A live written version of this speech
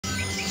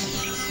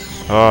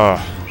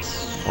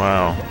Oh,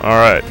 wow.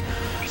 Alright.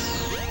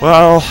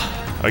 Well,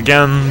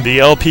 again, the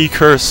LP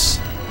curse.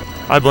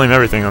 I blame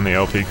everything on the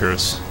LP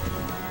curse.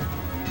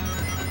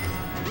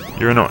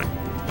 You're annoying.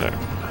 There.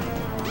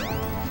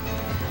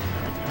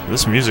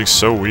 This music's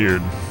so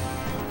weird.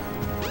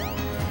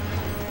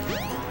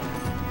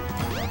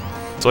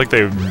 It's like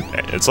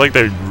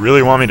they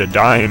really want me to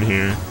die in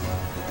here.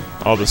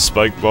 All the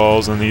spike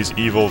balls and these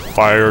evil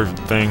fire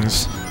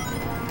things.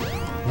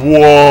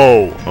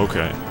 Whoa!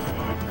 Okay.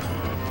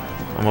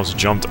 Almost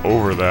jumped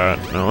over that.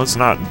 No, let's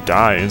not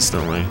die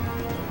instantly.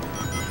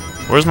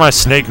 Where's my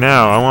snake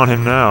now? I want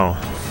him now.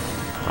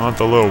 I want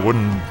the little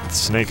wooden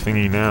snake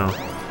thingy now.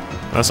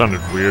 That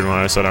sounded weird when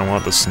I said I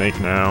want the snake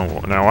now.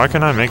 Now, why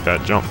can't I make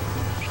that jump?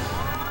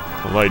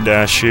 A light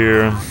dash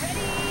here.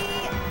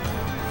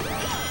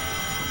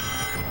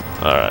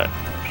 Alright.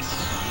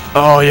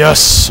 Oh,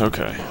 yes!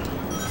 Okay.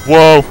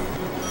 Whoa!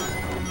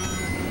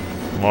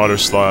 Water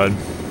slide.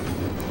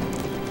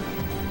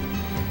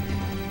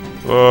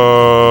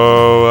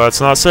 Whoa,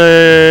 that's not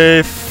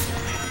safe!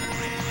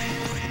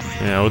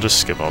 Yeah, we'll just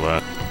skip all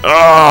that.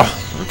 Ah!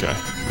 Okay,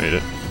 made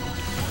it.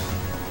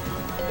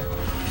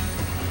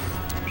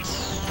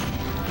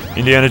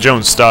 Indiana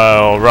Jones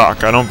style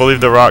rock. I don't believe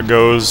the rock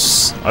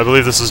goes... I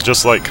believe this is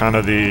just like kind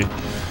of the...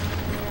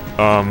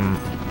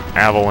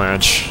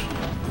 avalanche.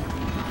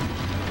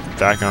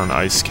 Back on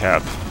ice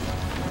cap.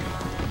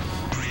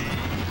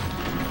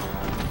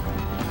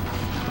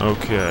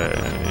 Okay,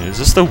 is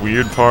this the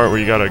weird part where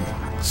you gotta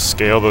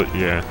scale the...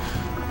 yeah.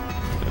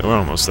 We're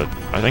almost at...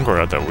 I think we're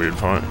at that weird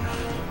part.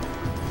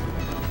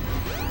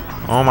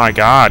 Oh my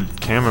god,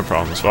 camera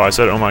problems. Well, I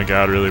said oh my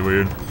god really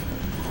weird.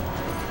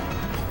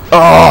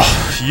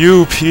 Oh,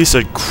 you piece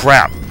of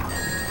crap.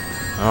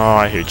 Oh,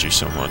 I hate you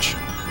so much.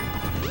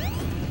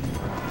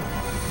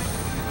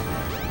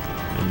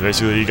 And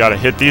basically you gotta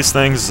hit these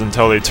things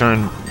until they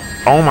turn...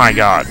 oh my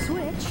god.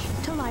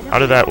 How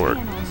did that work?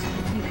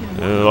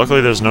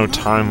 Luckily there's no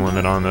time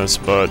limit on this,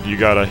 but you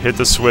gotta hit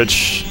the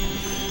switch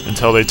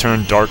until they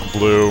turn dark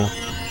blue,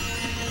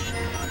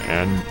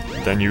 and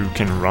then you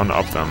can run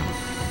up them,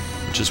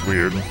 which is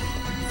weird.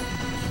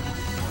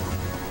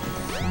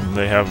 And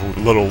they have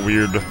little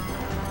weird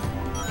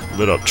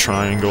lit up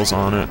triangles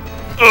on it.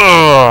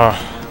 Ugh!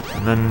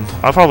 And then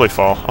I'll probably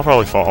fall. I'll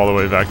probably fall all the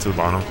way back to the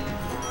bottom,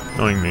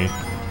 knowing me.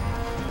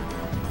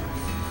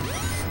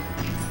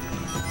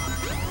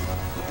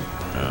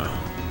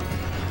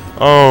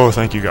 Oh,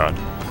 thank you, God.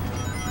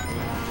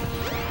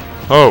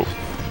 Oh.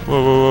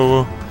 Whoa, whoa,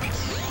 whoa,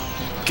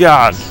 whoa.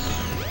 God.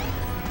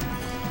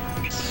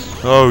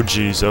 Oh,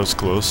 jeez, that was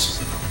close.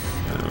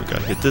 We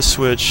gotta hit this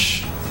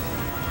switch.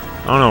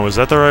 I don't know, was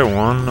that the right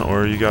one?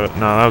 Or you got it?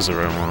 No, that was the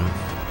right one.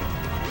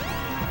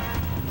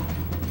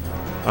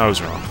 I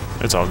was wrong.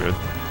 It's all good.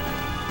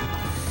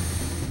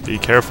 Be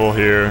careful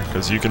here,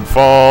 because you can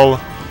fall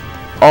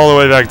all the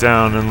way back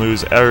down and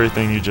lose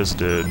everything you just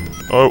did.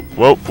 Oh,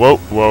 whoa, whoa,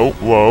 whoa,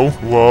 whoa,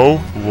 whoa,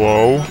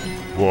 whoa,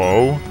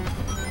 whoa.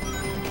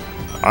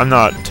 I'm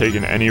not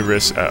taking any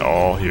risks at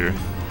all here.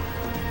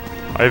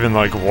 I even,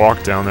 like,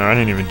 walked down there. I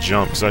didn't even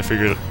jump, because I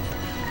figured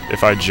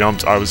if I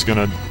jumped, I was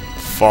gonna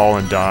fall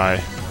and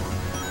die.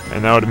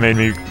 And that would have made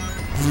me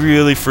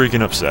really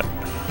freaking upset.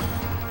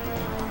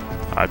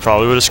 I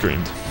probably would have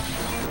screamed.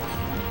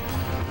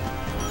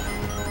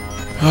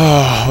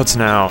 Oh, what's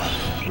now?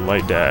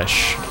 Light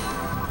dash.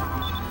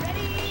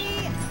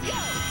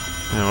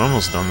 Yeah, we're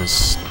almost done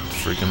this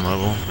freaking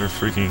level, or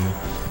freaking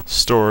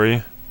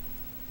story.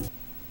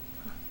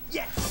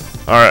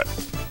 Alright.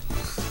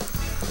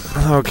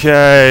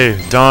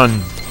 Okay,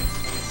 done.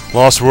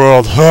 Lost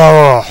World.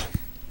 Oh,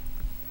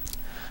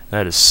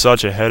 that is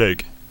such a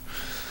headache.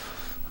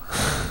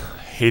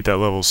 I hate that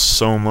level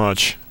so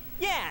much.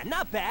 Yeah,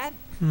 not bad.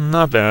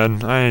 Not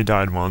bad. I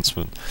died once,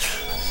 but...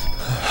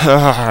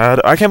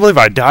 I can't believe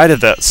I died at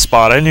that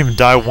spot. I didn't even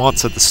die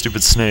once at the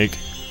stupid snake.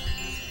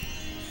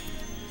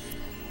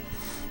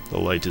 The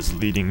light is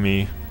leading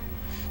me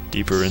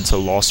deeper into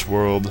Lost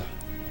World.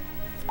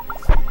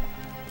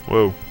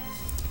 Whoa.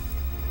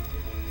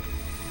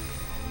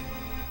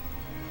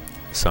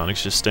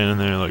 Sonic's just standing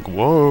there like,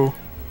 whoa.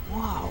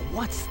 Whoa,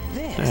 what's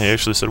this? Yeah, he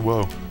actually said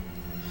whoa.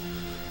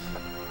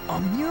 A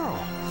mural.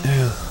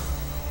 Yeah.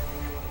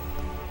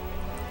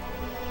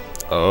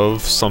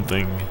 Of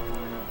something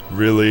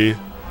really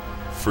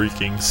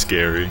freaking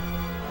scary.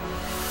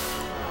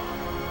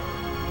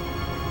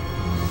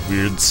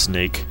 Weird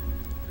snake.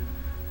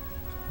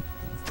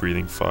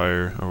 Breathing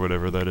fire, or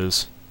whatever that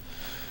is.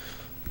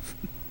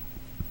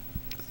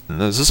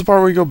 And is this the part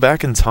where we go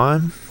back in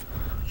time?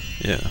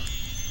 Yeah.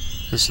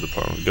 This is the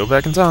part where we go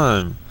back in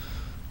time.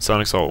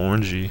 Sonic's all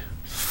orangey.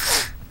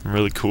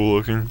 Really cool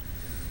looking.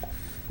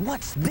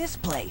 What's this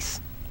place?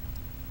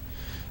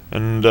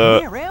 And,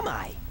 where am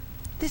I?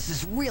 This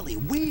is really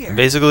weird.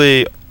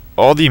 basically,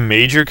 all the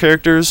major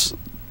characters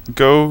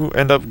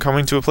end up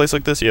coming to a place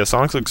like this. Yeah,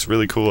 Sonic looks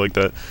really cool like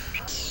that.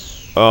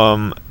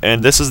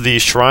 And this is the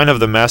Shrine of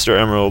the Master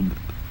Emerald,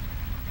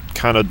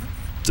 kind of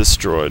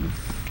destroyed.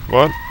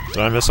 What?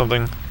 Did I miss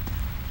something?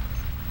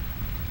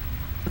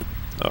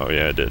 Oh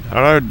yeah, I did.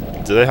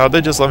 How'd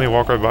they just let me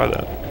walk right by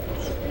that?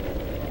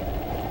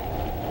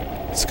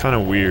 It's kind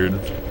of weird.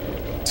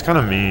 It's kind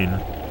of mean.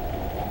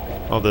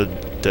 All the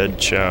dead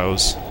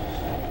chows.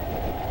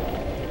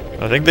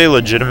 I think they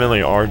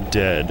legitimately are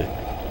dead.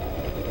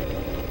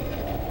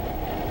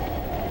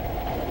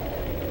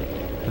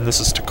 And this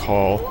is to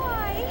call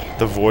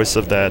the voice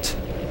of that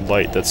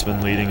light that's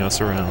been leading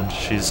us around.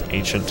 She's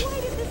ancient.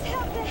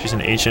 She's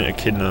an ancient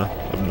echidna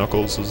of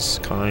Knuckles'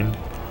 kind.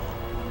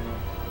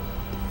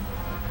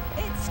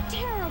 It's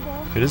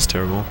terrible. It is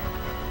terrible.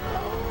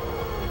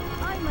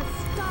 I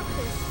must stop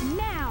this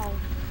now.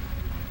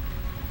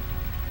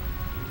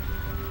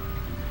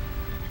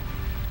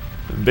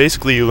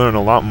 Basically, you learn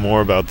a lot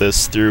more about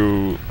this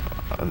through...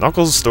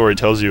 Knuckles' story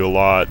tells you a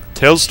lot.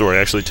 Tails' story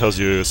actually tells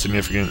you a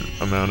significant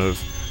amount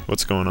of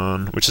what's going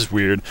on, which is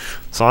weird.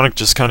 Sonic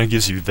just kind of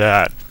gives you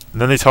that.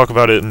 And then they talk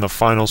about it in the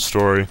final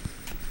story.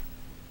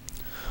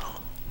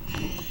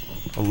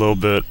 A little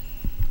bit.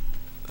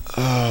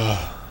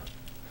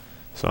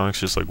 Sonic's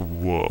just like,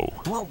 whoa.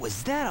 What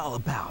was that all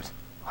about?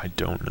 I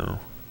don't know.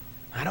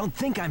 I don't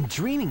think I'm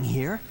dreaming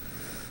here.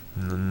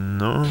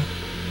 No.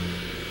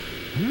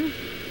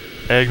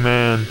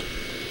 Eggman.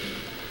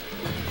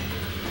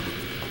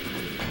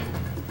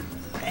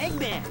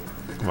 Eggman!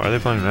 Why are they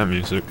playing that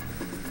music?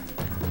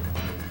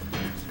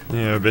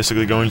 Yeah,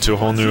 basically going to a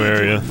whole new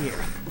area.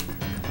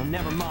 Oh,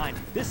 never mind.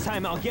 This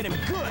time I'll get him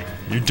good.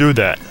 You do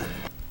that.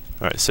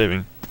 Alright,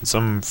 saving.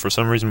 For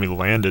some reason we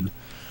landed.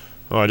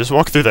 Oh, I just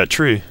walked through that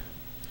tree.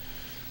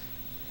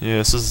 Yeah,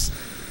 this is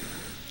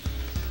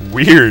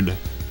weird.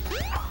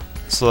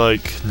 It's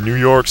like New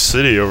York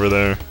City over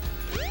there.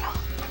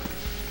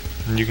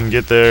 And you can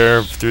get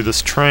there through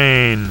this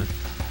train.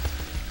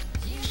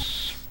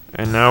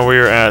 And now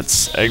we're at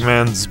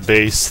Eggman's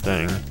base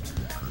thing.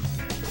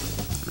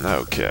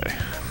 Okay.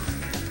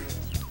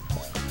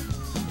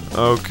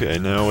 Okay,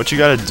 now what you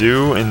gotta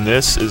do in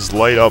this is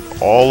light up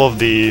all of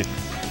the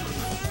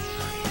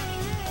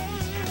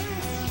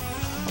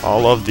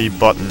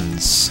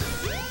buttons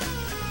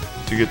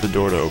to get the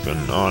door to open.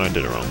 Oh, and I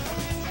did it wrong.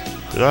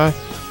 Did I?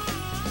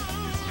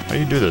 How do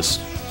you do this?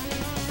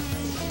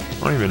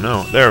 I don't even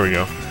know. There we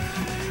go.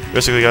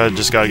 Basically,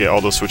 just gotta get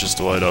all those switches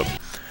to light up.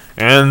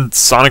 And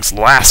Sonic's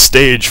last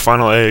stage,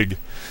 final egg.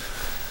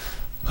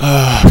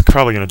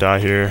 Probably gonna die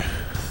here.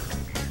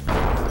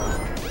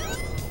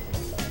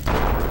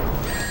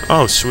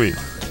 Oh, sweet.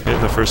 Hit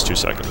in the first 2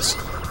 seconds.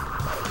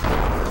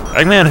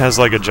 Eggman has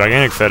like a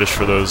gigantic fetish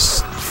for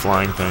those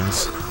flying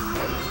things.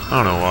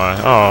 I don't know why.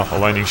 Oh, a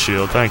lightning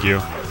shield. Thank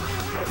you.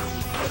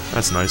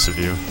 That's nice of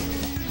you.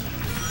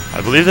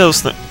 I believe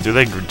those they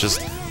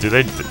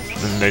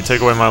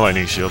take away my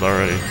lightning shield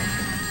already.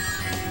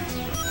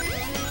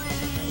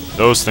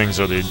 Those things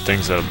are the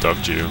things that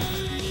abduct you.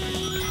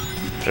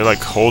 They like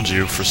hold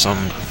you for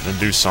and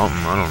do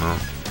something, I don't know.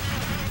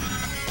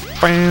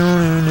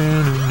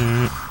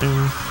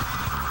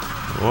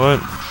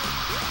 What?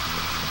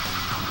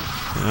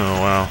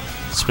 Oh wow.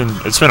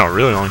 It's been a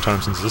really long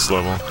time since this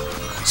level.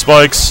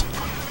 Spikes!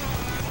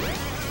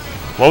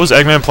 What was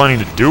Eggman planning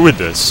to do with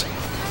this?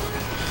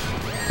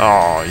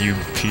 Oh, you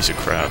piece of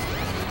crap.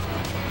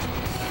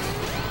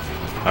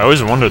 I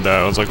always wondered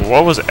that. I was like,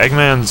 what was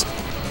Eggman's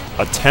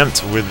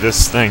attempt with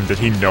this thing? Did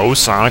he know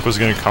Sonic was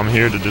gonna come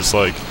here to just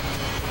like...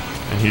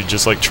 and he'd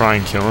just like try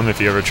and kill him if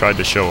he ever tried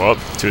to show up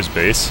to his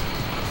base?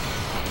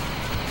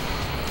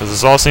 Because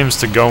this all seems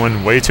to go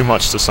in way too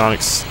much to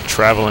Sonic's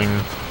traveling...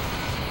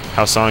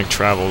 how Sonic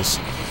travels.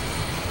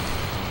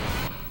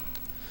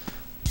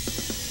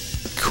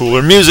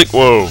 Cooler music,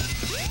 whoa!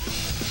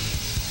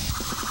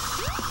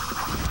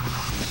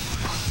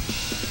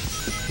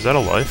 Is that a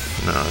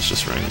life? No, it's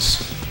just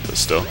rings. But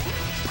still.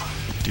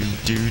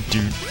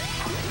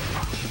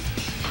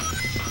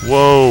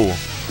 Whoa!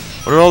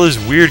 What are all these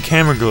weird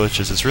camera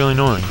glitches? It's really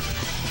annoying.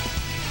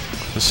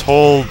 This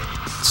whole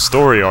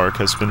story arc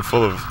has been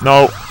full of...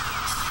 No!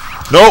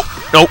 Nope!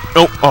 Nope!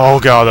 Nope! Oh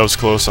god, that was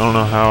close. I don't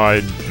know how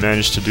I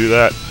managed to do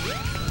that.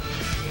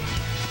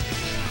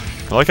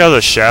 I like how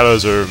the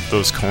shadows of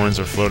those coins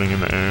are floating in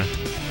the air.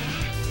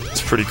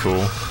 It's pretty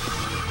cool.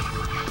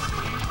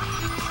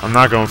 I'm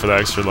not going for the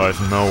extra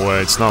life. No way.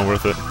 It's not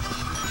worth it.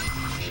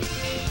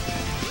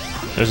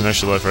 There's an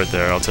extra life right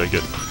there. I'll take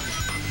it.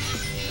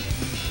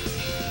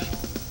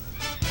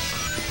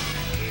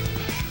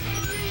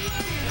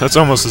 That's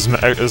almost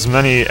as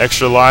many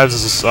extra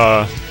lives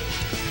as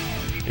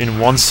in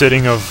one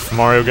sitting of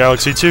Mario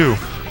Galaxy 2.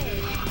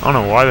 I don't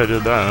know why they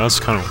did that. That's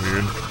kind of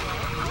weird.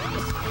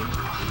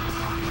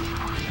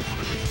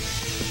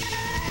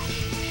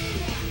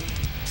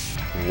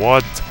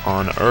 What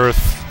on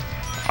earth?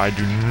 I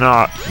do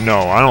not know.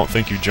 I don't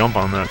think you jump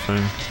on that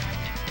thing.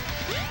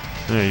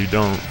 Yeah, you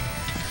don't.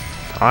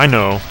 I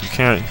know. You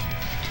can't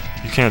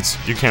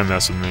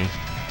mess with me.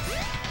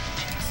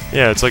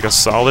 Yeah, it's like a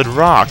solid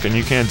rock and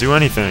you can't do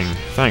anything.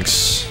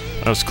 Thanks.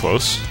 That was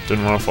close.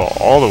 Didn't want to fall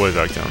all the way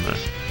back down there.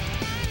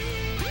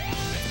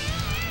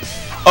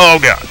 Oh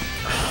god.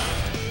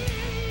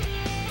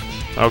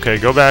 Okay,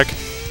 go back.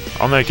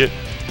 I'll make it.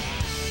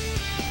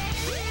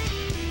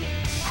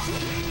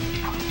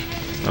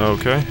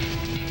 Okay.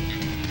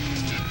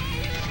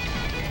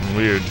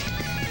 Weird.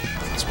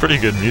 It's pretty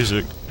good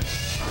music.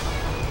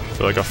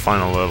 For like a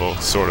final level,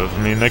 sort of.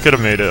 I mean, they could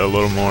have made it a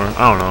little more.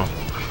 I don't know.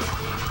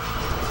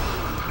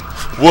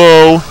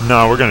 Whoa!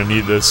 No, we're gonna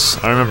need this.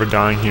 I remember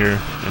dying here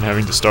and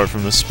having to start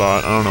from this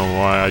spot. I don't know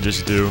why, I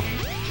just do.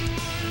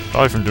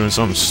 Probably from doing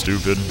something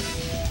stupid.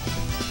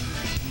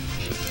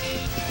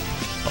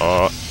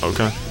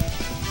 Okay.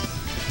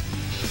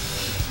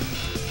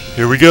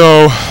 Here we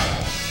go.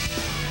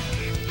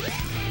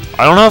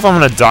 I don't know if I'm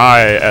gonna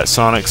die at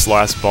Sonic's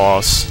last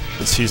boss,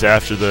 since he's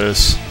after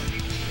this.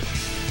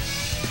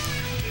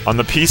 On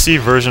the PC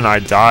version, I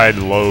died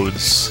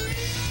loads.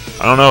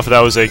 I don't know if that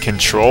was a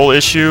control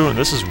issue.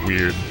 This is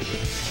weird.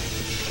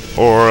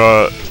 Or,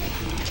 I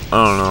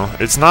don't know.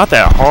 It's not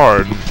that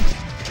hard.